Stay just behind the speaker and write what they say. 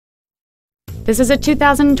This is a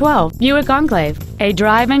 2012 Buick Enclave, a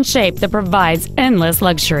drive and shape that provides endless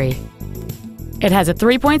luxury. It has a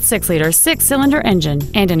 3.6-liter six-cylinder engine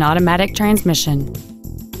and an automatic transmission.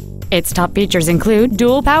 Its top features include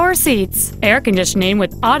dual power seats, air conditioning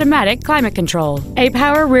with automatic climate control, a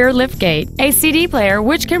power rear liftgate, a CD player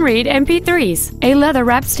which can read MP3s, a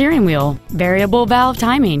leather-wrapped steering wheel, variable valve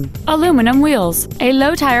timing, aluminum wheels, a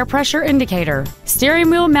low tire pressure indicator, steering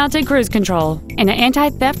wheel mounted cruise control, and an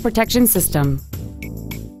anti-theft protection system.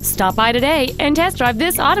 Stop by today and test drive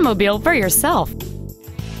this automobile for yourself.